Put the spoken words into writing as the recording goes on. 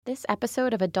This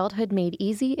episode of Adulthood Made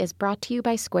Easy is brought to you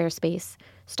by Squarespace.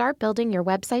 Start building your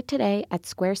website today at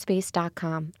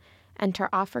squarespace.com. Enter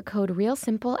offer code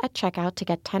REALSIMPLE at checkout to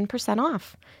get 10%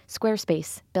 off.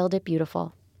 Squarespace. Build it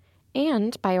beautiful.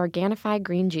 And by Organifi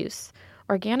Green Juice.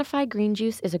 Organifi Green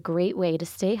Juice is a great way to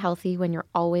stay healthy when you're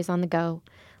always on the go.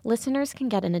 Listeners can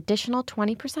get an additional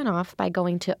 20% off by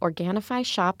going to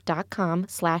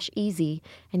OrganifiShop.com/easy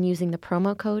and using the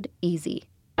promo code EASY.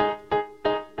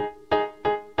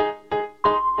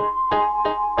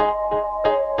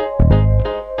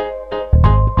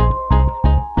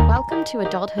 Welcome to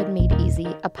Adulthood Made Easy,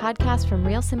 a podcast from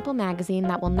Real Simple magazine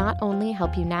that will not only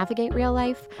help you navigate real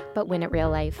life, but win at real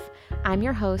life. I'm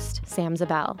your host, Sam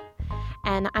Zabel.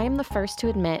 And I am the first to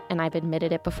admit, and I've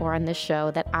admitted it before on this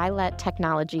show, that I let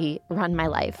technology run my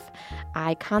life.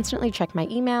 I constantly check my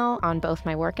email on both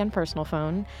my work and personal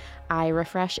phone. I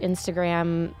refresh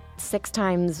Instagram 6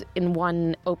 times in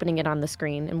one opening it on the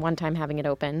screen and one time having it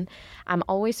open. I'm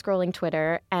always scrolling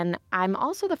Twitter, and I'm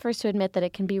also the first to admit that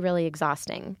it can be really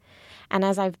exhausting. And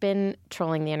as I've been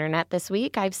trolling the internet this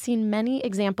week, I've seen many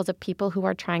examples of people who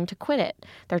are trying to quit it.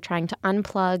 They're trying to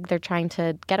unplug, they're trying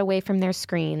to get away from their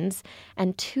screens,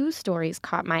 and 2 stories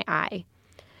caught my eye.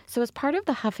 So as part of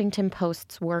the Huffington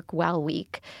Post's Work Well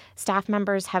Week, staff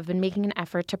members have been making an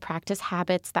effort to practice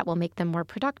habits that will make them more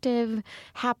productive,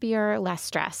 happier, less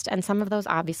stressed. And some of those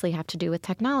obviously have to do with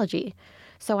technology.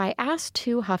 So I asked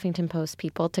 2 Huffington Post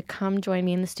people to come join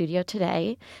me in the studio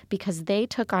today because they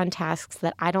took on tasks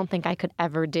that I don't think I could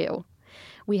ever do.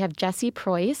 We have Jessie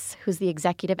Preuss, who's the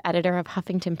executive editor of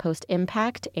Huffington Post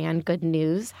Impact and Good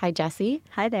News. Hi, Jessie.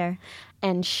 Hi there.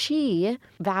 And she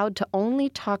vowed to only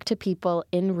talk to people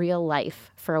in real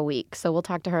life for a week. So we'll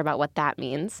talk to her about what that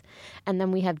means. And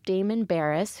then we have Damon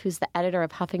Barris, who's the editor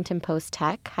of Huffington Post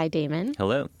Tech. Hi, Damon.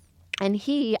 Hello. And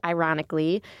he,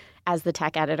 ironically, as the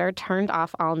tech editor, turned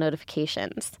off all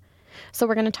notifications. So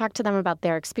we're going to talk to them about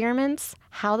their experiments,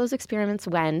 how those experiments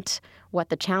went, what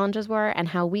the challenges were, and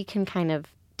how we can kind of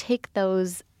take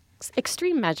those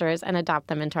extreme measures and adopt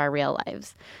them into our real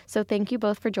lives. So thank you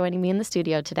both for joining me in the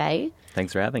studio today.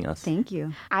 Thanks for having us. Thank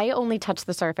you. I only touched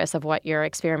the surface of what your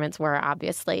experiments were,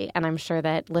 obviously, and I'm sure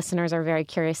that listeners are very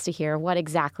curious to hear what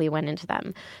exactly went into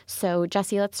them. So,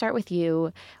 Jessie, let's start with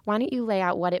you. Why don't you lay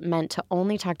out what it meant to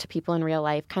only talk to people in real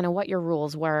life, kind of what your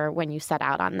rules were when you set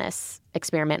out on this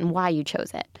experiment and why you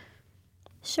chose it?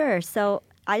 Sure. So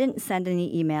I didn't send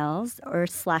any emails or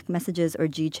Slack messages or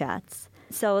G-chats.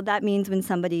 So that means when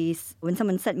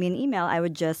someone sent me an email, I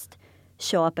would just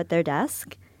show up at their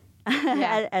desk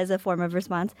as a form of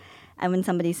response. And when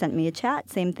somebody sent me a chat,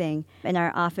 same thing. In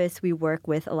our office, we work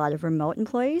with a lot of remote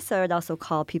employees, so I'd also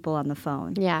call people on the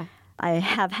phone. Yeah. I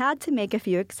have had to make a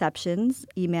few exceptions,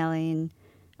 emailing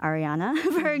Ariana,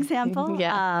 for example,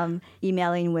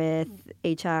 emailing with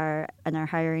HR and our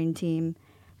hiring team.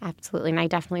 Absolutely. And I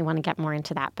definitely want to get more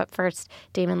into that. But first,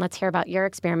 Damon, let's hear about your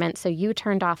experiment. So you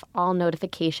turned off all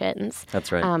notifications.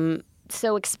 That's right.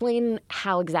 So explain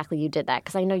how exactly you did that,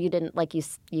 because I know you didn't, like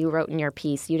you wrote in your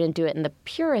piece, you didn't do it in the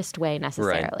purest way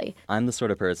necessarily. Right. I'm the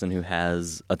sort of person who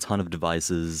has a ton of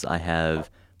devices. I have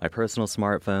my personal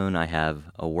smartphone, I have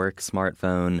a work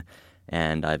smartphone,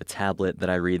 and I have a tablet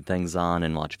that I read things on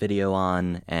and watch video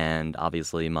on, and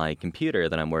obviously my computer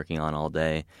that I'm working on all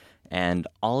day. And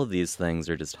all of these things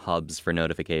are just hubs for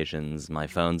notifications. My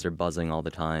phones are buzzing all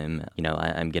the time. You know,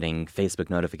 I'm getting Facebook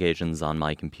notifications on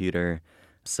my computer.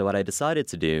 So what I decided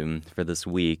to do for this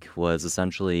week was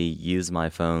essentially use my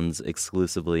phones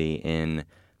exclusively in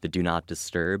the Do Not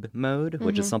Disturb mode,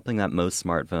 which is something that most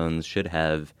smartphones should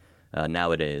have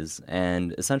nowadays.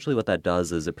 And essentially what that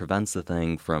does is it prevents the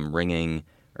thing from ringing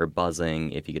or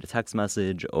buzzing if you get a text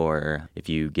message or if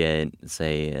you get,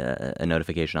 say, a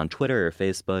notification on Twitter or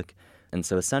Facebook. And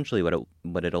so essentially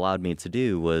what it allowed me to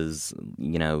do was,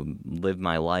 you know, live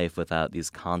my life without these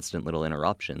constant little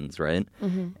interruptions, right?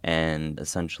 Mm-hmm. And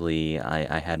essentially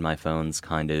I had my phones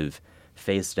kind of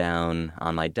face down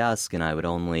on my desk, and I would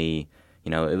only,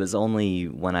 you know, it was only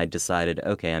when I decided,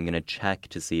 okay, I'm going to check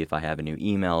to see if I have a new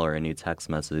email or a new text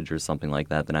message or something like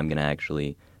that, that I'm going to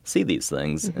actually see these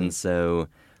things. Mm-hmm. And so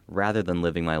rather than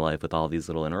living my life with all these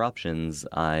little interruptions,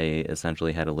 I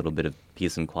essentially had a little bit of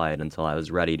peace and quiet until I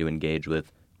was ready to engage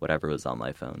with whatever was on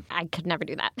my phone. I could never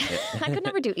do that. I could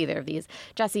never do either of these.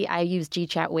 Jessie, I use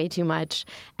GChat way too much,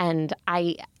 and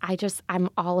I'm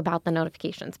all about the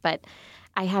notifications. But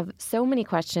I have so many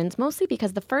questions, mostly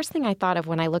because the first thing I thought of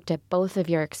when I looked at both of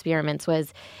your experiments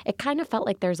was it kind of felt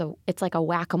like it's like a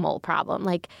whack-a-mole problem.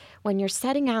 Like when you're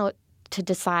setting out to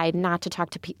decide not to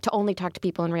to only talk to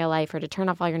people in real life or to turn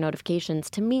off all your notifications,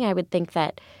 to me, I would think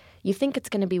that you think it's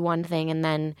going to be one thing, and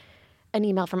then an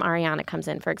email from Ariana comes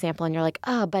in, for example, and you're like,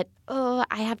 I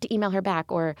have to email her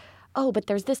back, or, oh, but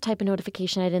there's this type of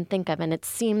notification I didn't think of. And it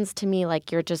seems to me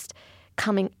like you're just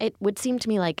it would seem to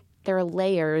me like there are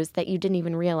layers that you didn't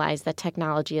even realize that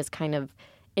technology has kind of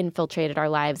infiltrated our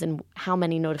lives, and how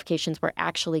many notifications we're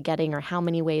actually getting, or how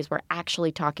many ways we're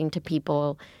actually talking to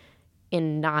people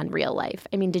in non-real life.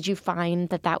 I mean, did you find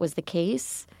that that was the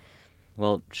case?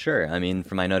 Well, sure. I mean,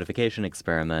 for my notification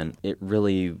experiment, it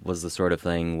really was the sort of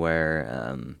thing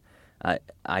where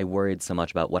I worried so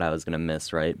much about what I was going to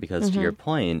miss, right? Because to your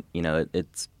point,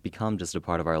 it's become just a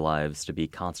part of our lives to be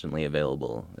constantly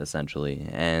available, essentially.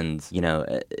 And,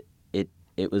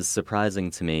 it was surprising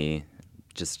to me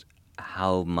just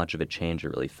how much of a change it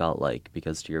really felt like.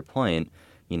 Because to your point,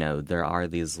 there are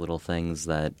these little things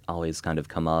that always kind of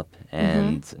come up,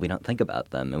 and we don't think about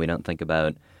them, and we don't think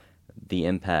about the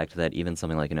impact that even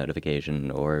something like a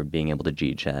notification or being able to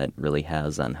G-chat really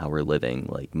has on how we're living,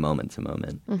 like, moment to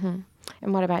moment. Mm-hmm.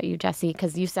 And what about you, Jesse?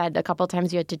 Because you said a couple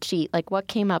times you had to cheat. Like, what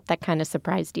came up that kind of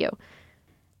surprised you?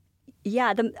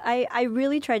 Yeah, I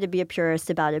really tried to be a purist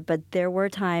about it, but there were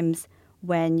times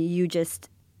when you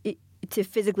to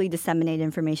physically disseminate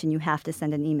information, you have to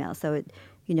send an email. So,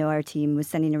 our team was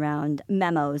sending around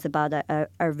memos about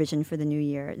our vision for the new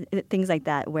year, things like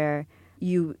that, where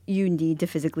you need to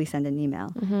physically send an email.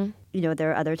 Mm-hmm.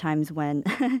 There are other times when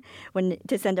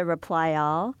to send a reply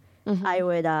all, I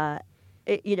would,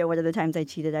 one of the times I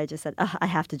cheated, I just said, I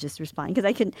have to just respond.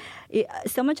 Because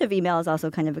so much of email is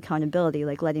also kind of accountability,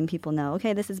 like letting people know,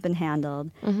 okay, this has been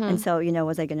handled. Mm-hmm. And so,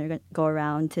 was I going to go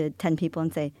around to 10 people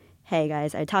and say, hey,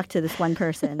 guys, I talked to this one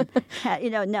person.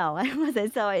 No, I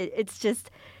wasn't. So it's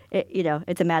just,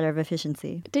 it's a matter of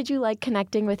efficiency. Did you like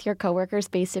connecting with your coworkers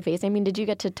face to face? I mean, did you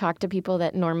get to talk to people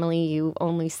that normally you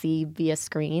only see via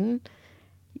screen?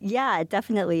 Yeah,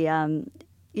 definitely.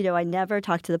 I never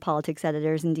talked to the politics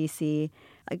editors in D.C.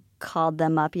 I called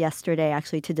them up yesterday,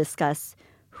 actually, to discuss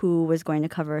who was going to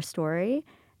cover a story.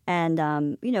 And,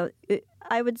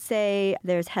 I would say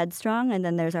there's Headstrong, and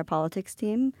then there's our politics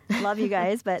team. Love you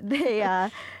guys, but they,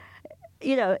 I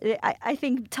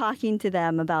think talking to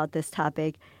them about this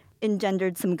topic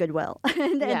engendered some goodwill.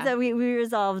 and so we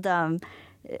resolved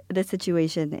the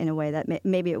situation in a way that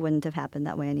maybe it wouldn't have happened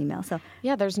that way in email. So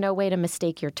yeah, there's no way to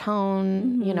mistake your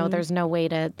tone. Mm-hmm. There's no way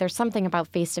there's something about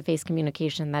face-to-face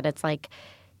communication that it's like,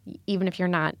 even if you're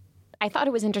not, I thought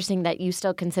it was interesting that you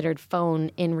still considered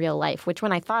phone in real life, which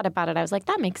when I thought about it, I was like,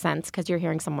 that makes sense because you're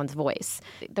hearing someone's voice.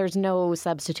 There's no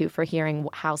substitute for hearing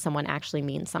how someone actually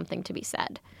means something to be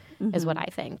said, is what I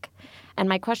think.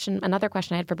 And another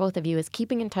question I had for both of you is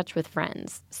keeping in touch with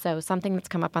friends. So something that's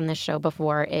come up on this show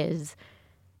before is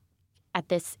at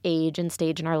this age and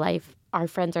stage in our life, our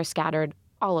friends are scattered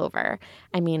all over.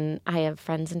 I mean, I have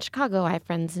friends in Chicago, I have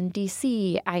friends in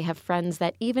D.C., I have friends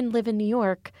that even live in New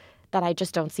York that I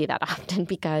just don't see that often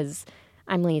because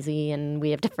I'm lazy and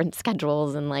we have different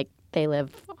schedules, and like they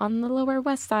live on the Lower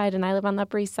West Side and I live on the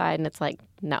Upper East Side, and it's like,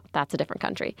 no, that's a different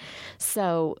country.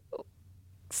 So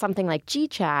something like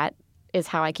G-Chat is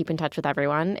how I keep in touch with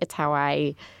everyone. It's how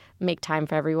I make time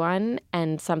for everyone.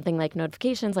 And something like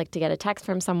notifications, like to get a text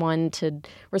from someone, to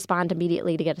respond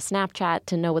immediately, to get a Snapchat,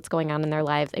 to know what's going on in their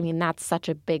lives. I mean, that's such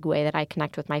a big way that I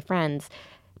connect with my friends.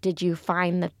 Did you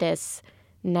find that this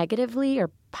negatively or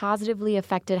positively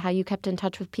affected how you kept in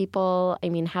touch with people? I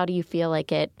mean, how do you feel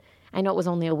like it? I know it was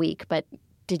only a week, but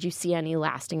did you see any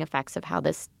lasting effects of how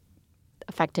this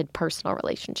affected personal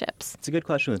relationships? It's a good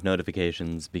question with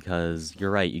notifications because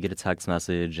you're right. You get a text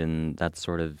message and that's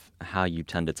sort of how you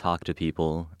tend to talk to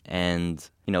people. And,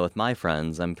 with my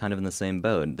friends, I'm kind of in the same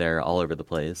boat. They're all over the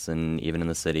place. And even in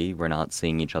the city, we're not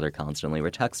seeing each other constantly. We're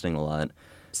texting a lot.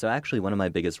 So actually, one of my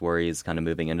biggest worries kind of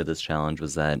moving into this challenge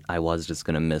was that I was just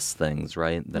going to miss things,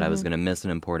 right? That I was going to miss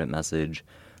an important message,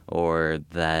 or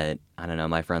that, I don't know,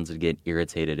 my friends would get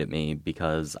irritated at me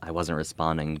because I wasn't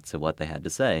responding to what they had to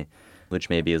say, which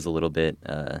maybe is a little bit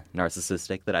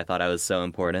narcissistic, that I thought I was so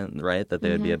important, right, that they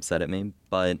would be upset at me.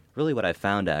 But really what I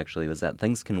found actually was that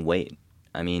things can wait.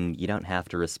 I mean, you don't have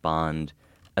to respond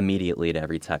immediately to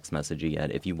every text message you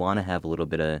get. If you want to have a little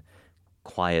bit of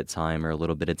quiet time or a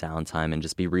little bit of downtime and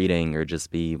just be reading or just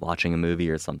be watching a movie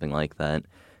or something like that,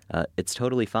 it's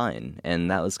totally fine. And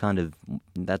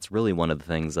that's really one of the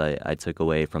things I took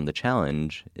away from the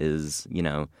challenge is,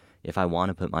 if I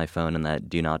want to put my phone in that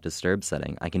do not disturb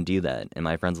setting, I can do that. And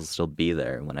my friends will still be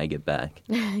there when I get back.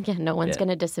 Yeah, no one's going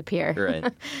to disappear.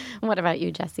 Right. What about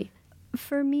you, Jesse?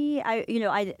 For me,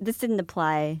 this didn't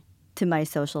apply to my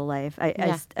social life.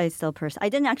 I still I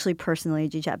didn't actually personally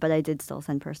G-chat, but I did still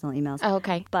send personal emails. Oh,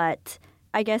 okay. But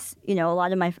I guess, a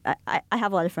lot of I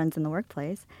have a lot of friends in the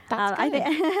workplace. That's I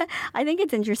good. I think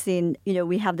it's interesting,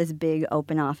 we have this big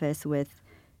open office with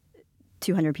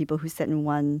 200 people who sit in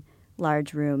one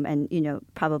large room. And,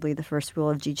 probably the first rule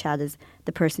of GChat is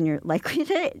the person you're likely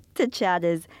to chat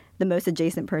is the most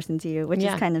adjacent person to you, which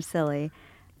is kind of silly.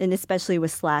 And especially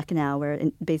with Slack now, where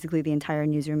basically the entire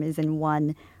newsroom is in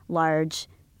one large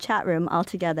chat room all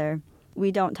together.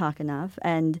 We don't talk enough.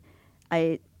 And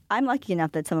I'm lucky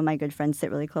enough that some of my good friends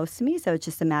sit really close to me, so it's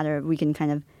just a matter of we can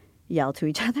kind of yell to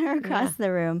each other across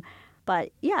the room.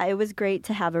 But yeah, it was great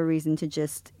to have a reason to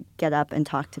just get up and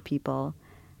talk to people.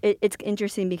 It's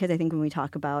interesting because I think when we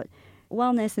talk about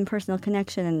wellness and personal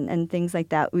connection and things like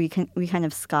that, we kind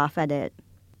of scoff at it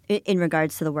in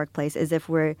regards to the workplace as if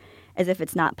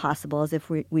it's not possible, as if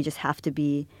we just have to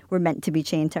be, we're meant to be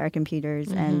chained to our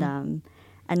computers and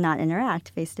not interact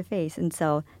face to face. And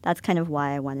so that's kind of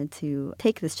why I wanted to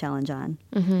take this challenge on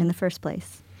in the first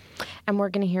place. And we're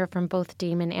going to hear from both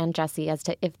Damon and Jesse as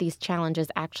to if these challenges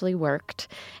actually worked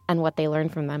and what they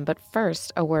learned from them. But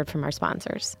first, a word from our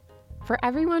sponsors. For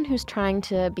everyone who's trying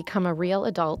to become a real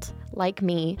adult, like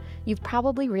me, you've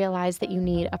probably realized that you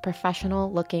need a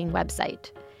professional-looking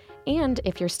website. And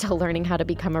if you're still learning how to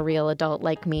become a real adult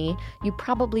like me, you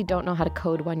probably don't know how to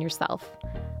code one yourself.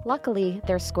 Luckily,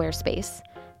 there's Squarespace.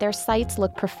 Their sites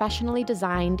look professionally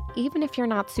designed, even if you're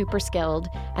not super skilled,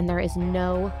 and there is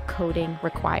no coding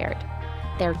required.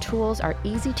 Their tools are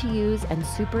easy to use and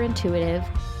super intuitive,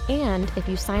 and if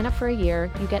you sign up for a year,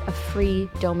 you get a free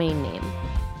domain name.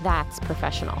 That's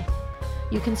professional.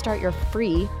 You can start your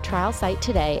free trial site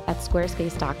today at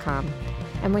squarespace.com.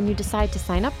 And when you decide to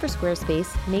sign up for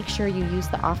Squarespace, make sure you use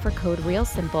the offer code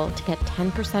REALSIMPLE to get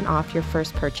 10% off your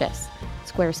first purchase.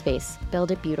 Squarespace, build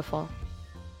it beautiful.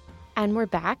 And we're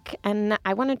back, and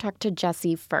I want to talk to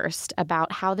Jesse first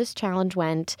about how this challenge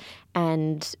went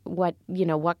and what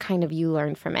kind of you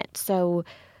learned from it. So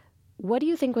what do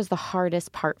you think was the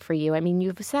hardest part for you? I mean,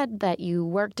 you've said that you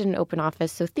worked in an open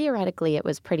office, so theoretically it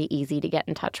was pretty easy to get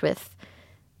in touch with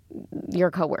your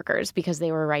coworkers because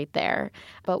they were right there.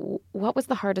 But what was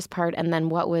the hardest part, and then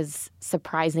what was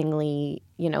surprisingly,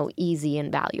 easy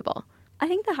and valuable? I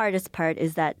think the hardest part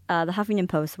is that the Huffington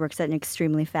Post works at an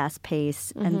extremely fast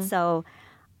pace. And so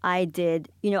I did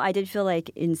feel like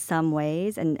in some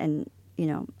ways, and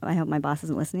I hope my boss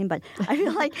isn't listening, but I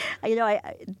feel like,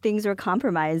 things were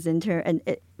compromised and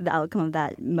the outcome of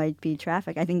that might be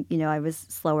traffic. I think, I was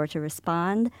slower to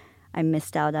respond. I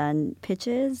missed out on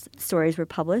pitches. Stories were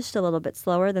published a little bit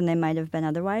slower than they might have been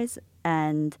otherwise.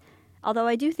 And although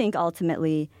I do think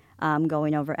ultimately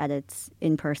going over edits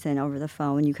in person over the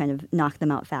phone, you kind of knock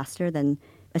them out faster than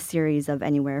a series of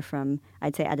anywhere from,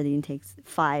 I'd say editing takes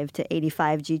 5 to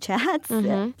 85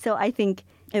 GChats. So I think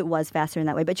it was faster in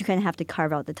that way, but you kind of have to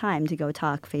carve out the time to go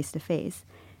talk face to face.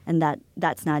 And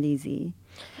that's not easy.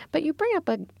 But you bring up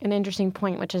an interesting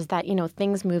point, which is that,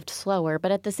 things moved slower.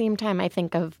 But at the same time, I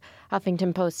think of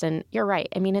Huffington Post, and you're right.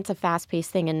 I mean, it's a fast-paced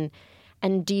thing.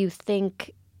 And do you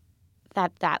think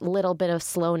that little bit of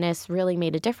slowness really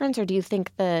made a difference? Or do you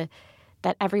think that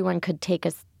everyone could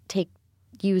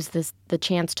use the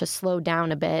chance to slow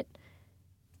down a bit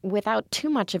without too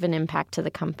much of an impact to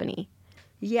the company?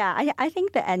 Yeah, I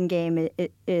think the end game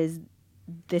is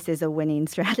this is a winning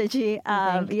strategy.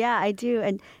 Yeah, I do.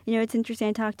 And, it's interesting.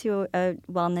 I talked to a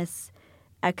wellness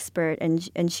expert,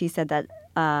 and she said that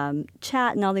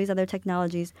chat and all these other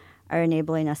technologies are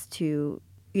enabling us to,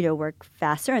 work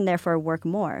faster and therefore work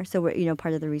more. So,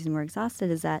 part of the reason we're exhausted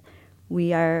is that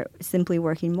we are simply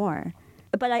working more.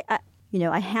 But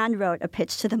I hand wrote a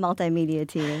pitch to the multimedia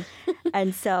team.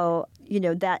 And so,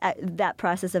 that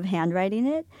process of handwriting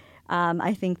it,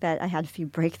 I think that I had a few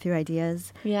breakthrough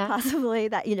ideas, possibly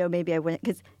that, maybe I wouldn't,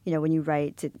 because, when you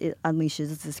write, it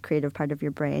unleashes this creative part of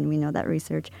your brain. We know that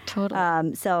research.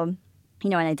 Totally. So,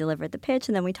 and I delivered the pitch,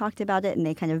 and then we talked about it, and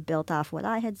they kind of built off what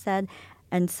I had said.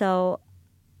 And so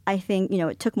I think,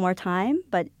 it took more time,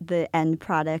 but the end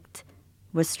product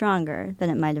was stronger than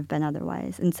it might have been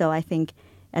otherwise. And so I think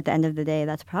at the end of the day,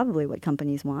 that's probably what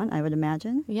companies want, I would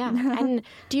imagine. Yeah. And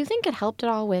do you think it helped at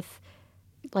all with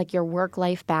your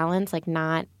work-life balance,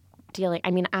 not dealing?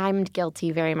 I mean, I'm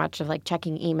guilty very much of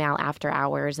checking email after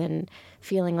hours and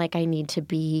feeling like I need to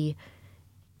be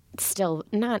still,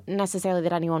 not necessarily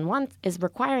that anyone is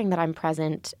requiring that I'm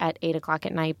present at 8 o'clock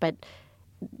at night, but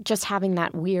just having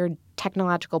that weird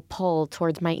technological pull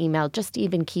towards my email just to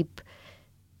even keep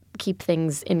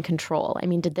things in control. I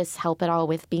mean, did this help at all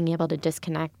with being able to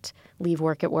disconnect, leave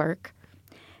work at work?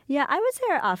 Yeah, I would say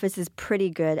our office is pretty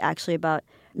good, actually, about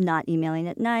not emailing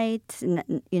at night,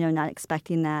 and, not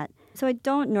expecting that. So I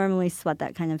don't normally sweat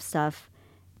that kind of stuff.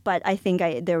 But I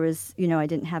think there was, I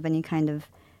didn't have any kind of,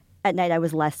 at night I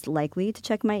was less likely to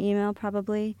check my email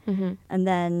probably. Mm-hmm. And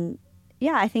then,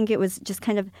 yeah, I think it was just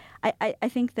kind of, I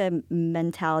think the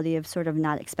mentality of sort of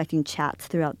not expecting chats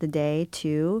throughout the day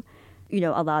too,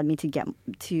 allowed me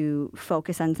to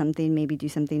focus on something, maybe do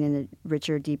something in a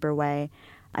richer, deeper way.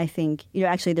 I think,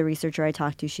 actually the researcher I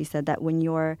talked to, she said that when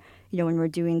when we're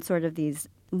doing sort of these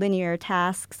linear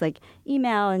tasks like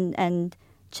email and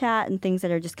chat and things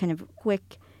that are just kind of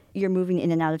quick, you're moving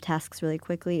in and out of tasks really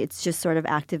quickly. It's just sort of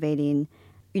activating,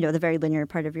 the very linear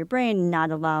part of your brain,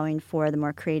 not allowing for the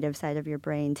more creative side of your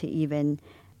brain to even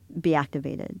be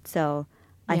activated. So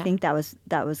I think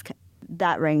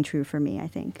that rang true for me, I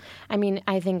think. I mean,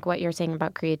 I think what you're saying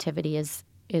about creativity is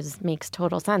makes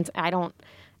total sense. I don't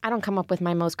come up with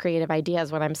my most creative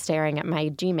ideas when I'm staring at my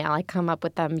Gmail. I come up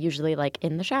with them usually like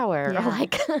in the shower or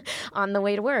like on the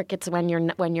way to work. It's when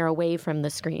you're away from the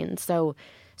screen. So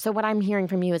what I'm hearing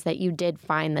from you is that you did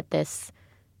find that this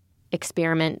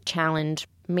experiment challenge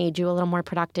made you a little more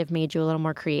productive, made you a little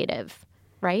more creative,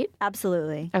 right?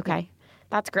 Absolutely. Okay.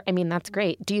 That's great. I mean, that's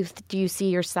great. Do you see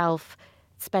yourself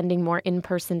spending more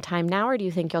in-person time now, or do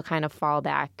you think you'll kind of fall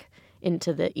back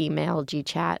into the email,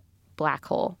 GChat black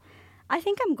hole? I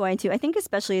think I'm going to. I think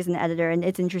especially as an editor, and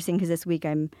it's interesting because this week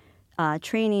I'm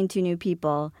training 2 new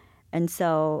people. And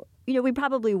so, we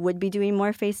probably would be doing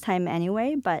more FaceTime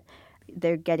anyway, but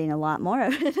they're getting a lot more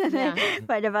of it than I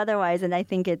might have otherwise. And I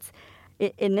think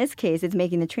in this case, it's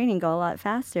making the training go a lot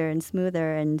faster and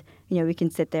smoother. And, we can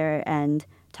sit there and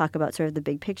talk about sort of the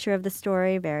big picture of the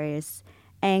story, various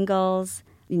angles,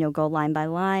 go line by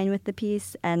line with the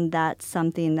piece. And that's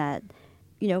something that,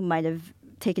 might have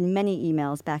taken many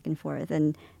emails back and forth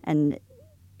and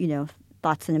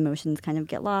thoughts and emotions kind of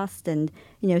get lost and,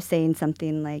 saying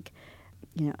something like,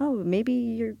 oh, maybe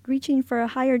you're reaching for a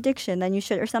higher diction than you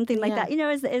should or something like that,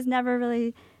 is never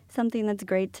really something that's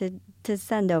great to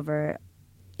send over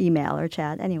email or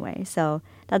chat anyway. So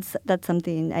that's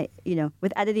something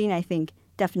with editing, I think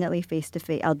definitely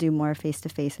face-to-face. I'll do more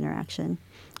face-to-face interaction.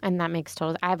 And that makes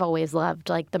total. I've always loved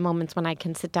like the moments when I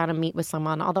can sit down and meet with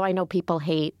someone, although I know people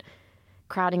hate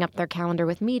crowding up their calendar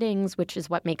with meetings, which is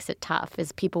what makes it tough,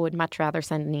 is people would much rather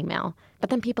send an email.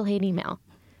 But then people hate email.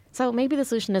 So maybe the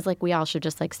solution is like we all should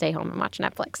just like stay home and watch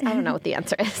Netflix. I don't know what the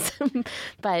answer is.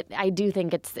 But I do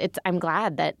think it's I'm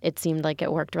glad that it seemed like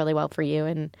it worked really well for you.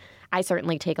 And I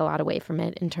certainly take a lot away from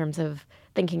it in terms of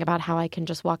thinking about how I can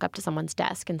just walk up to someone's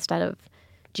desk instead of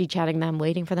G-chatting them,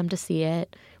 waiting for them to see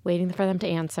it, waiting for them to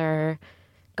answer,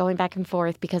 going back and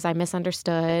forth because I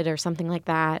misunderstood or something like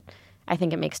that. I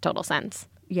think it makes total sense.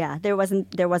 Yeah, there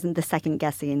wasn't the second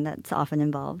guessing that's often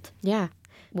involved. Yeah.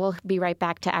 We'll be right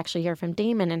back to actually hear from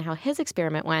Damon and how his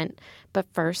experiment went. But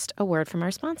first, a word from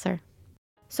our sponsor.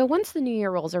 So once the new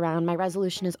year rolls around, my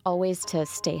resolution is always to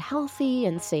stay healthy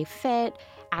and stay fit,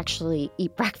 actually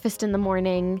eat breakfast in the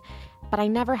morning. But I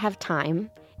never have time.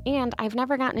 And I've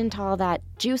never gotten into all that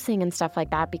juicing and stuff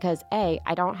like that because A,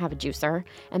 I don't have a juicer,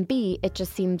 and B, it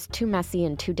just seems too messy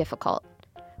and too difficult.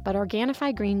 But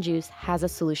Organifi Green Juice has a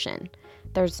solution.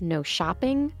 There's no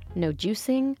shopping, no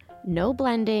juicing, no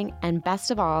blending, and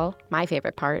best of all, my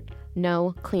favorite part,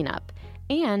 no cleanup.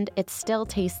 And it still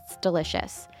tastes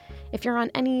delicious. If you're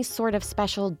on any sort of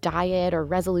special diet or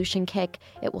resolution kick,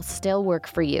 it will still work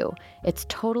for you. It's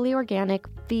totally organic,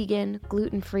 vegan,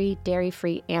 gluten-free,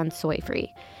 dairy-free, and soy-free.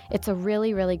 It's a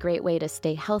really, really great way to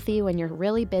stay healthy when you're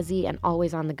really busy and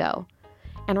always on the go.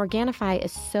 And Organifi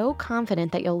is so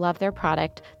confident that you'll love their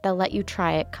product, they'll let you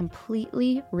try it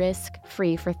completely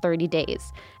risk-free for 30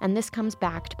 days. And this comes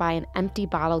backed by an empty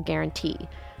bottle guarantee,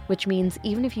 which means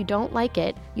even if you don't like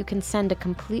it, you can send a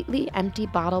completely empty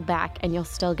bottle back and you'll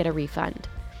still get a refund.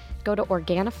 Go to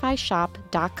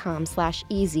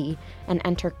OrganifiShop.com/easy and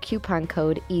enter coupon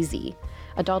code EASY.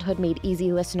 Adulthood Made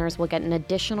Easy listeners will get an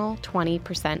additional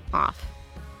 20% off.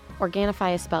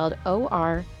 Organifi is spelled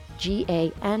ORGANIFI.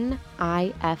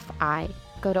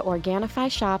 Go to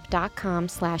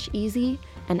OrganifiShop.com/easy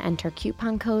and enter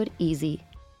coupon code EASY.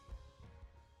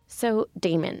 So,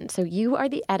 Damon, you are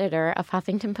the editor of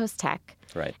Huffington Post Tech.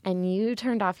 Right. And you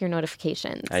turned off your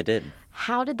notifications. I did.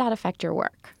 How did that affect your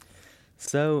work?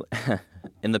 So,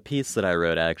 in the piece that I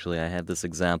wrote, actually, I had this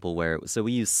example where,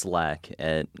 we use Slack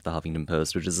at the Huffington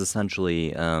Post, which is essentially,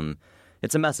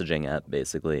 it's a messaging app,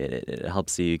 basically. It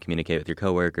helps you communicate with your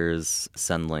coworkers,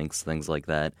 send links, things like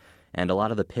that. And a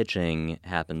lot of the pitching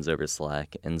happens over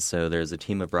Slack. And so there's a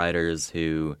team of writers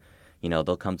who,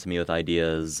 they'll come to me with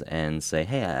ideas and say,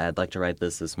 hey, I'd like to write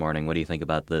this morning. What do you think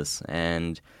about this?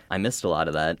 And I missed a lot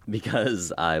of that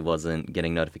because I wasn't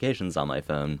getting notifications on my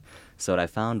phone. So what I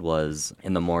found was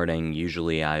in the morning,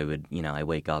 usually I would, I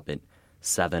wake up at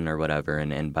 7 or whatever,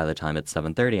 and by the time it's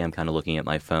 7:30, I'm kind of looking at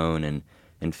my phone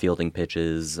and fielding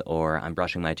pitches, or I'm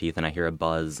brushing my teeth and I hear a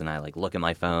buzz and I like look at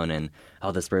my phone and,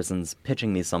 oh, this person's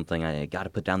pitching me something. I got to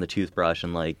put down the toothbrush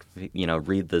and like,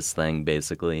 read this thing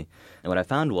basically. And what I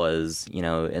found was,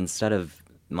 instead of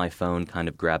my phone kind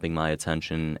of grabbing my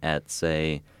attention at,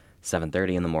 say,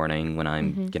 7:30 in the morning when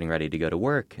I'm getting ready to go to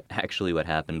work, actually what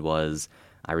happened was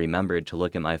I remembered to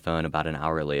look at my phone about an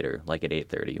hour later, like at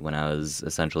 8:30, when I was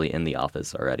essentially in the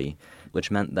office already, which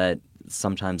meant that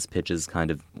sometimes pitches kind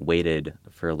of waited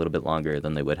for a little bit longer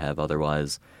than they would have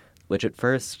otherwise, which at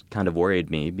first kind of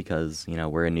worried me because,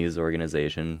 we're a news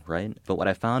organization, right? But what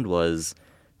I found was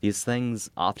these things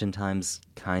oftentimes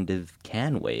kind of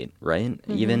can wait, right?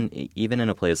 Even in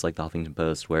a place like the Huffington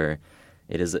Post where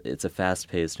it's a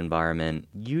fast-paced environment,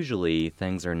 usually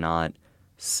things are not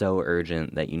so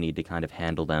urgent that you need to kind of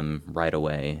handle them right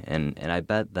away. And I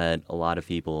bet that a lot of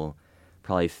people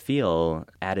probably feel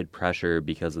added pressure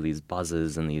because of these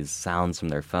buzzes and these sounds from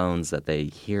their phones that they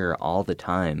hear all the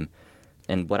time.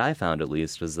 And what I found, at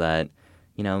least, was that,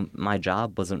 my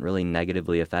job wasn't really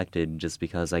negatively affected just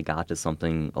because I got to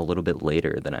something a little bit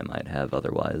later than I might have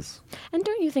otherwise. And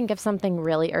don't you think if something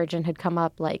really urgent had come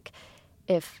up, like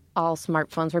if all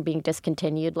smartphones were being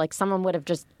discontinued, like someone would have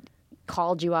just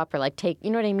called you up or like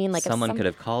you know what I mean? Like someone could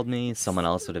have called me, someone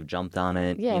else would have jumped on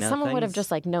it. Yeah, someone would have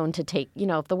just like known to take,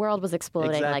 if the world was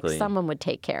exploding, Exactly. like someone would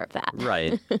take care of that.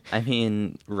 Right. I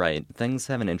mean, right. Things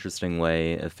have an interesting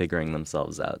way of figuring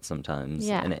themselves out sometimes.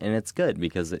 Yeah. And it's good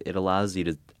because it allows you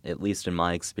to, at least in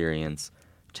my experience,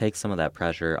 take some of that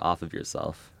pressure off of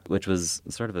yourself, which was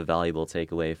sort of a valuable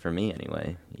takeaway for me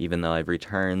anyway. Even though I've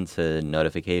returned to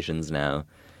notifications now,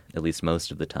 at least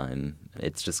most of the time,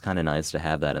 it's just kind of nice to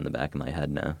have that in the back of my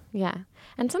head now. Yeah.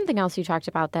 And something else you talked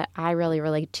about that I really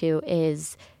relate to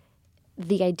is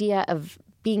the idea of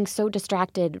being so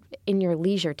distracted in your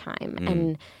leisure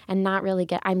time and not really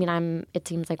it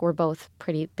seems like we're both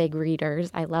pretty big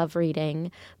readers. I love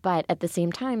reading, but at the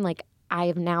same time, like I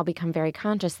have now become very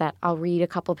conscious that I'll read a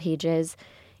couple pages.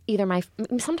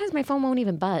 Sometimes my phone won't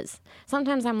even buzz.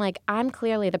 Sometimes I'm like, I'm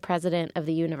clearly the president of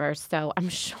the universe, so I'm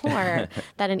sure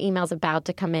that an email's about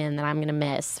to come in that I'm going to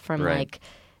miss from like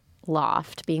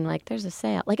Loft being like, there's a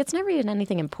sale. Like it's never even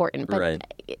anything important. But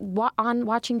on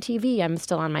watching TV, I'm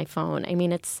still on my phone. I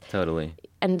mean, it's totally.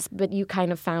 But you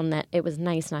kind of found that it was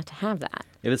nice not to have that.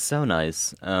 It was so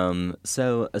nice.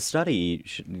 So a study,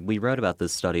 we wrote about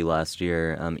this study last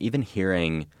year. Even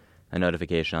hearing a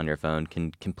notification on your phone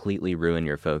can completely ruin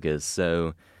your focus.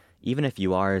 So even if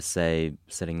you are, say,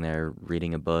 sitting there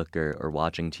reading a book or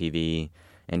watching TV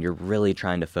and you're really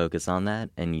trying to focus on that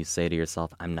and you say to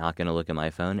yourself, I'm not going to look at my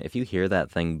phone, if you hear that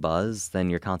thing buzz, then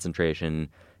your concentration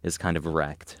is kind of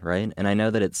wrecked, right? And I know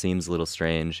that it seems a little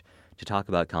strange to talk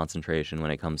about concentration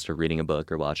when it comes to reading a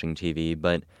book or watching TV,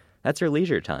 but that's your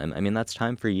leisure time. I mean, that's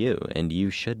time for you, and you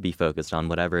should be focused on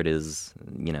whatever it is,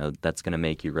 that's going to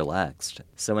make you relaxed.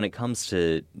 So when it comes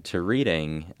to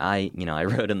reading, I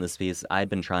wrote in this piece, I'd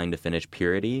been trying to finish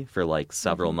Purity for like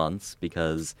several months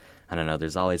because, I don't know,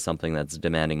 there's always something that's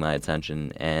demanding my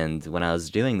attention. And when I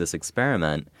was doing this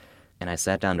experiment and I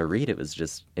sat down to read, it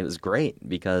was great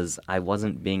because I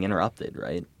wasn't being interrupted,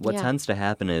 right? What tends to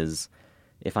happen is,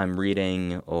 if I'm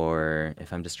reading or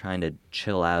if I'm just trying to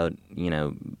chill out,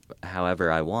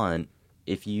 however I want,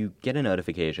 if you get a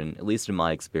notification, at least in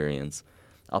my experience,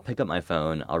 I'll pick up my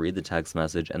phone, I'll read the text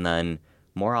message, and then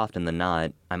more often than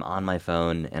not, I'm on my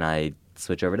phone and I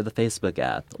switch over to the Facebook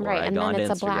app or I go onto Instagram. And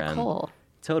then it's a black hole.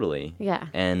 Totally. Yeah.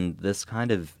 And this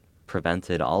kind of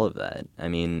prevented all of that. I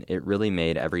mean, it really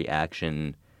made every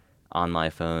action on my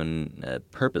phone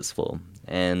purposeful.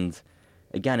 And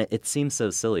again, it seems so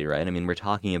silly, right? I mean, we're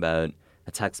talking about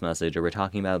a text message or we're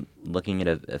talking about looking at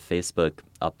a Facebook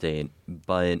update,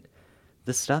 but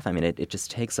this stuff, I mean, it just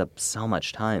takes up so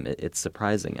much time. It's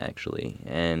surprising, actually.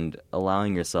 And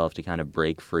allowing yourself to kind of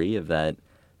break free of that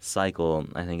cycle,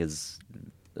 I think, is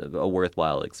a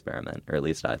worthwhile experiment, or at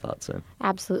least I thought so.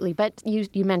 Absolutely. But you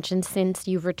mentioned since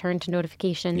you've returned to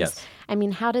notifications. Yes. I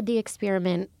mean, how did the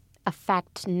experiment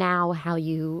affect now how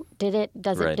you did it?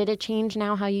 Did it change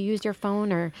now how you use your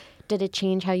phone, or did it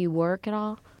change how you work at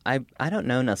all? I don't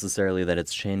know necessarily that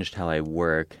it's changed how I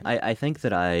work. I think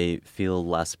that I feel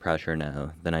less pressure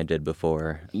now than I did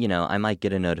before. I might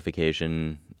get a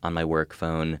notification on my work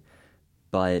phone,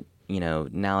 but,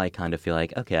 now I kind of feel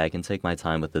like, okay, I can take my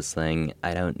time with this thing.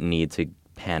 I don't need to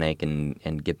panic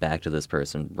and get back to this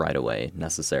person right away,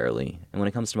 necessarily. And when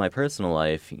it comes to my personal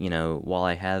life, while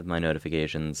I have my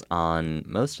notifications on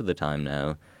most of the time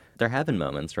now, there have been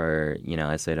moments where,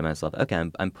 I say to myself, okay,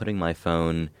 I'm putting my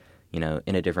phone,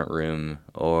 in a different room,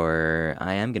 or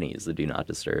I am going to use the do not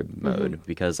disturb mode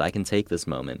because I can take this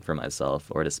moment for myself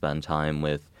or to spend time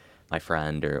with my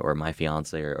friend or my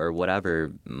fiance or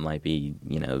whatever might be,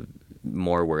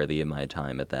 more worthy of my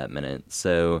time at that minute.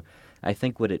 So I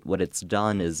think what it's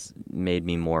done is made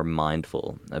me more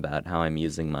mindful about how I'm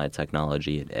using my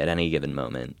technology at any given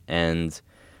moment. And,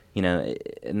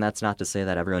 and that's not to say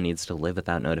that everyone needs to live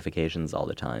without notifications all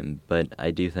the time, but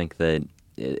I do think that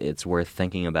it's worth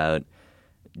thinking about,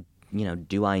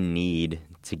 do I need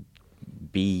to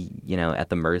be, at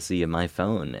the mercy of my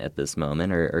phone at this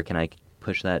moment, or can I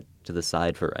push that to the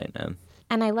side for right now?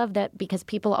 And I love that because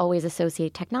people always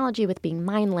associate technology with being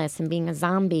mindless and being a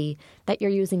zombie, that you're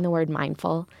using the word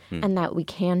mindful and that we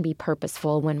can be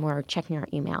purposeful when we're checking our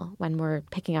email, when we're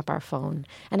picking up our phone.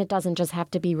 And it doesn't just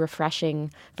have to be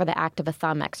refreshing for the act of a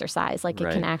thumb exercise. Like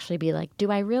it can actually be like,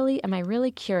 am I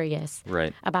really curious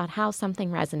about how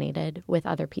something resonated with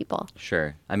other people?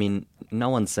 Sure. I mean, no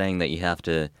one's saying that you have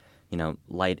to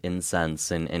light incense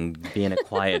and be in a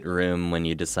quiet room when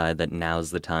you decide that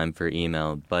now's the time for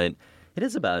email. But it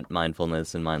is about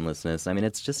mindfulness and mindlessness. I mean,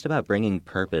 it's just about bringing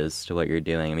purpose to what you're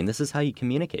doing. I mean, this is how you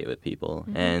communicate with people,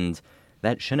 and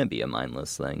that shouldn't be a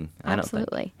mindless thing.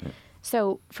 Absolutely. I don't think.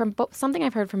 So from something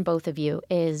I've heard from both of you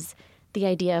is the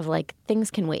idea of like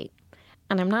things can wait.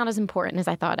 And I'm not as important as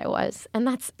I thought I was. And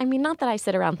that's, not that I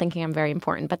sit around thinking I'm very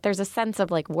important, but there's a sense of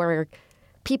like where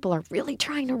people are really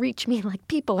trying to reach me. Like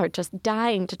people are just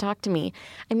dying to talk to me.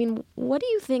 I mean, what do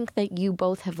you think that you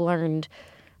both have learned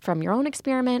from your own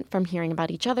experiment, from hearing about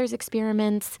each other's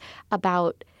experiments,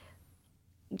 about,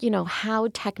 how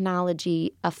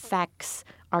technology affects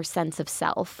our sense of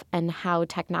self and how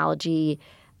technology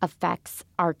affects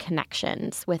our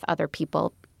connections with other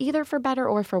people, either for better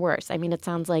or for worse? I mean, it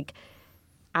sounds like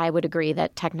I would agree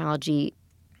that technology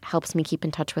helps me keep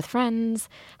in touch with friends,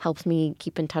 helps me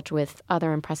keep in touch with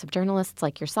other impressive journalists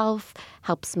like yourself,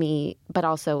 helps me, but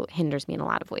also hinders me in a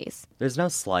lot of ways. There's no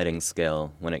sliding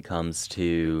scale when it comes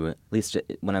to, at least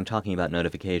when I'm talking about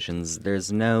notifications,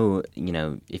 there's no,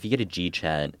 if you get a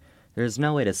GChat, there's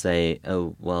no way to say,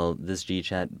 oh, well, this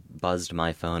GChat buzzed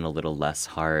my phone a little less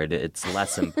hard, it's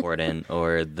less important,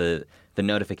 or the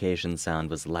notification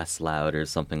sound was less loud or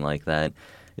something like that.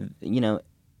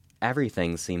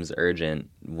 Everything seems urgent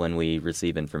when we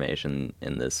receive information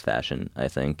in this fashion, I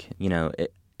think.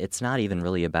 It's not even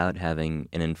really about having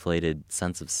an inflated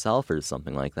sense of self or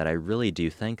something like that. I really do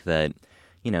think that,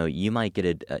 you might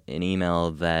get an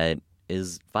email that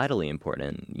is vitally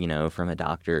important, from a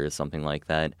doctor or something like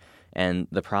that. And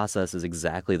the process is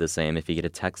exactly the same if you get a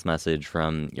text message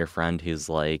from your friend who's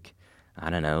like,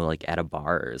 I don't know, like at a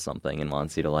bar or something and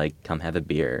wants you to like come have a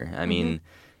beer. I mean,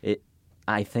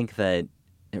 I think that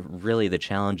really the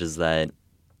challenge is that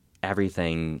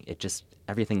everything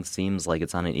seems like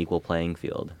it's on an equal playing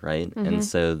field, right? And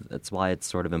so that's why it's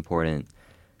sort of important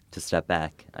to step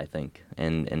back, I think,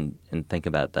 and think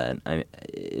about that.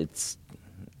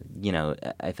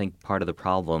 I think part of the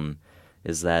problem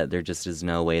is that there just is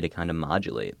no way to kind of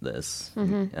modulate this,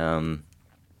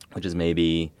 which is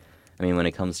maybe, when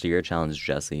it comes to your challenge,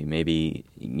 Jesse, maybe,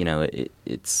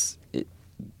 it's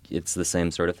the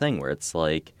same sort of thing where it's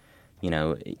like,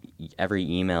 every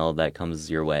email that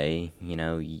comes your way,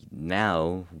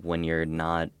 now when you're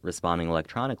not responding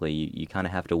electronically, you kind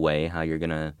of have to weigh how you're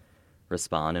going to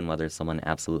respond and whether someone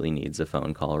absolutely needs a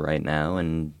phone call right now.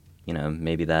 And,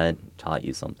 maybe that taught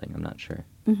you something. I'm not sure.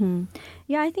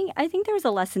 Yeah, I think there was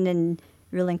a lesson in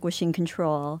relinquishing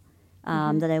control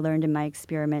that I learned in my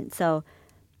experiment. So,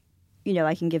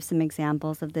 I can give some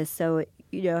examples of this. So,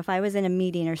 if I was in a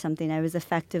meeting or something, I was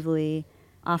effectively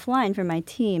offline from my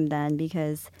team then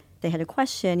because they had a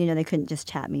question, they couldn't just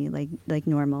chat me like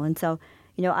normal. And so,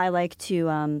 I like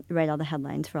to write all the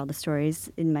headlines for all the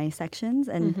stories in my sections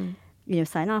and,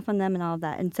 sign off on them and all of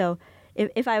that. And so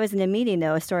if I was in a meeting,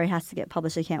 though, a story has to get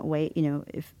published. I can't wait,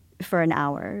 for an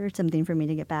hour or something for me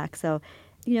to get back. So,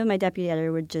 my deputy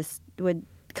editor would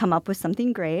come up with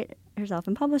something great herself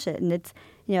and publish it. And it's,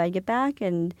 I'd get back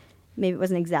and maybe it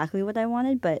wasn't exactly what I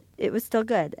wanted, but it was still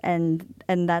good. And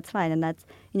that's fine. And that's,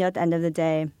 at the end of the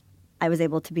day, I was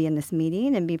able to be in this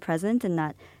meeting and be present and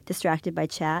not distracted by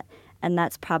chat. And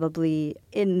that's probably,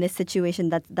 in this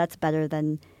situation, that's better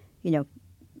than,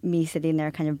 me sitting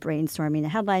there kind of brainstorming a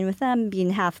headline with them,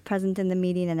 being half present in the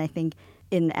meeting. And I think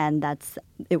in the end,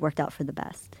 it worked out for the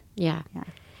best. Yeah.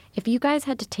 If you guys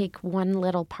had to take one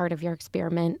little part of your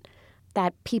experiment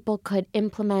that people could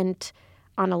implement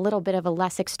on a little bit of a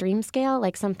less extreme scale,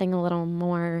 like something a little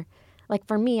more Like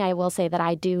for me, I will say that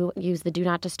I do use the do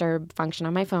not disturb function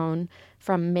on my phone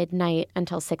from midnight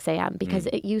until 6 a.m. because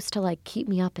it used to like keep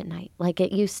me up at night. Like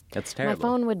That's terrible. My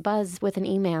phone would buzz with an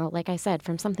email, like I said,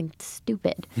 from something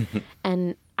stupid.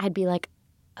 And I'd be like,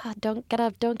 oh, don't get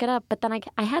up. But then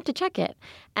I had to check it.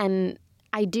 And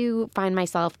I do find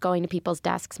myself going to people's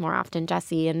desks more often,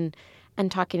 Jesse, and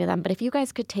talking to them. But if you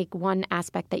guys could take one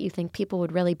aspect that you think people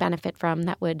would really benefit from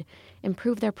that would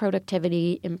improve their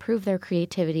productivity, improve their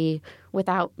creativity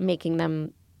without making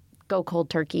them go cold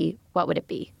turkey, what would it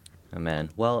be? Oh, man.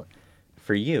 Well,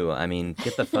 for you, I mean,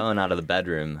 get the phone out of the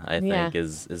bedroom, I think,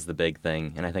 is the big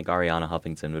thing. And I think Ariana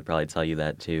Huffington would probably tell you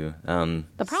that, too.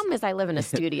 The problem is I live in a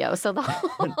studio, so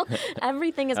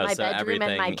everything is my bedroom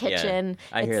and my kitchen.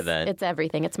 Yeah, I hear that. It's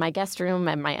everything. It's my guest room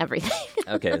and my everything.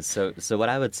 Okay, so what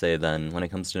I would say then, when it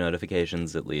comes to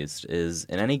notifications at least, is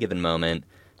in any given moment,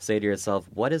 say to yourself,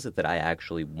 what is it that I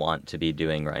actually want to be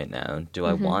doing right now? Do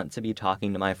I want to be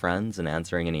talking to my friends and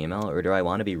answering an email, or do I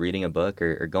want to be reading a book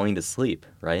or going to sleep,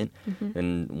 right?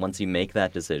 And once you make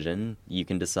that decision, you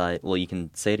can decide, well, you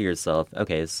can say to yourself,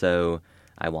 okay, so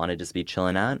I want to just be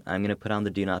chilling out. I'm going to put on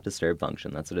the do not disturb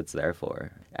function. That's what it's there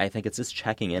for. I think it's just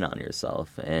checking in on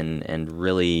yourself and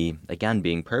really, again,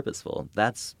 being purposeful.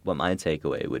 That's what my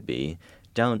takeaway would be.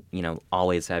 Don't,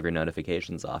 always have your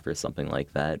notifications off or something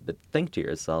like that, but think to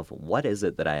yourself, what is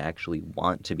it that I actually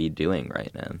want to be doing right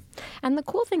now? And the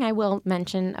cool thing I will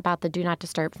mention about the do not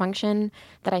disturb function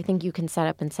that I think you can set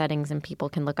up in settings and people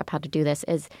can look up how to do this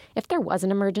is if there was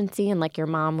an emergency and like your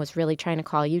mom was really trying to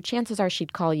call you, chances are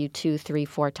she'd call you 2, 3,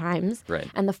 4 times. Right.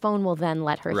 And the phone will then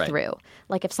let her through.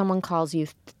 Like if someone calls you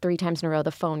 3 times in a row,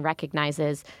 the phone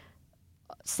recognizes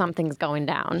something's going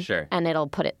down, sure, and it'll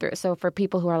put it through. So for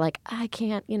people who are like, I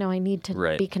can't, I need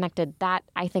to be connected,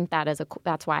 I think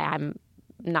that's why I'm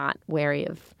not wary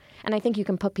of. And I think you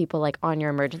can put people like on your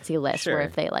emergency list where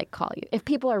if they like call you, if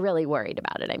people are really worried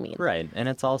about it, I mean. Right. And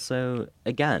it's also,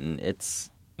 again, it's,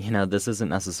 this isn't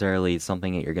necessarily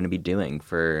something that you're going to be doing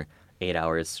for 8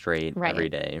 hours straight every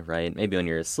day, right? Maybe when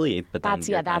you're asleep, but then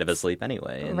you're kind of asleep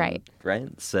anyway. And,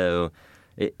 right. So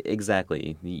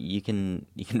exactly. You can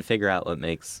figure out what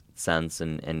makes sense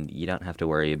and you don't have to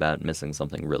worry about missing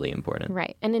something really important.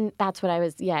 Right. And that's what I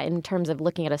was, in terms of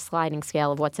looking at a sliding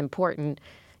scale of what's important,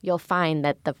 you'll find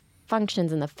that the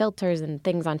functions and the filters and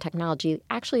things on technology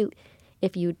actually,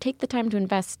 if you take the time to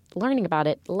invest learning about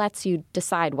it, lets you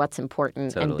decide what's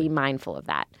important and be mindful of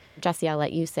that. Jesse, I'll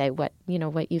let you say what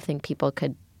you think people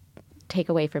could take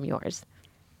away from yours.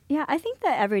 Yeah, I think the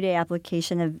everyday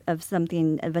application of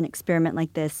something, of an experiment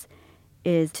like this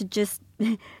is to just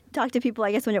talk to people,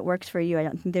 I guess, when it works for you. I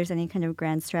don't think there's any kind of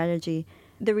grand strategy.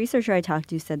 The researcher I talked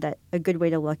to said that a good way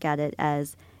to look at it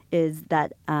is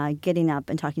that getting up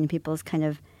and talking to people is kind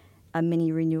of a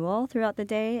mini renewal throughout the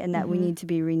day, and that we need to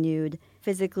be renewed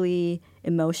physically,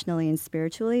 emotionally, and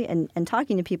spiritually. And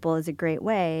talking to people is a great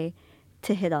way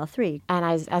to hit all three. And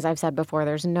as I've said before,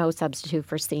 there's no substitute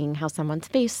for seeing how someone's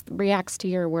face reacts to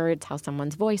your words, how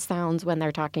someone's voice sounds when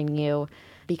they're talking to you.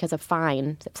 Because of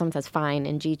fine, if someone says fine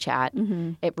in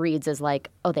GChat, it reads as like,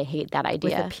 oh, they hate that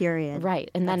idea. With a period. Right.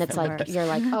 And then it's like, you're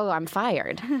like, oh, I'm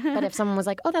fired. But if someone was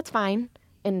like, oh, that's fine,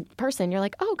 in person, you're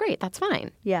like, oh, great, that's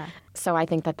fine. Yeah. So I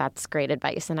think that that's great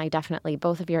advice. And I definitely,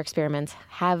 both of your experiments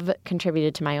have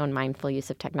contributed to my own mindful use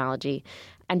of technology.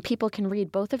 And people can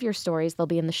read both of your stories. They'll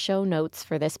be in the show notes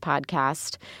for this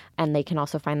podcast. And they can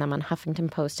also find them on Huffington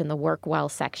Post in the Work Well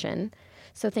section.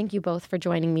 So thank you both for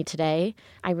joining me today.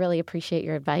 I really appreciate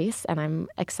your advice. And I'm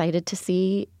excited to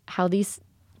see how these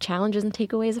challenges and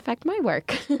takeaways affect my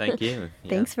work. Thank you. Yeah.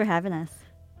 Thanks for having us.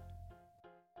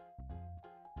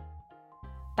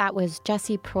 That was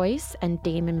Jessie Preuss and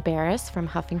Damon Barris from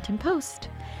Huffington Post.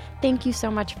 Thank you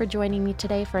so much for joining me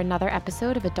today for another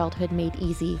episode of Adulthood Made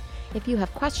Easy. If you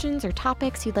have questions or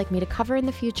topics you'd like me to cover in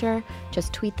the future,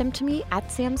 just tweet them to me at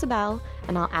 @SamSabel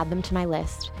and I'll add them to my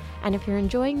list. And if you're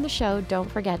enjoying the show,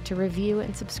 don't forget to review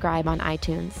and subscribe on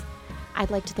iTunes.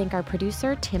 I'd like to thank our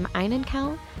producer, Tim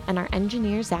Einenkel, and our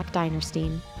engineer, Zach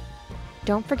Dinerstein.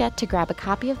 Don't forget to grab a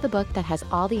copy of the book that has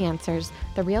all the answers,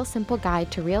 The Real Simple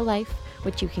Guide to Real Life,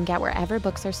 which you can get wherever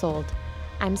books are sold.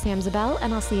 I'm Sam Zabel,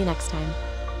 and I'll see you next time.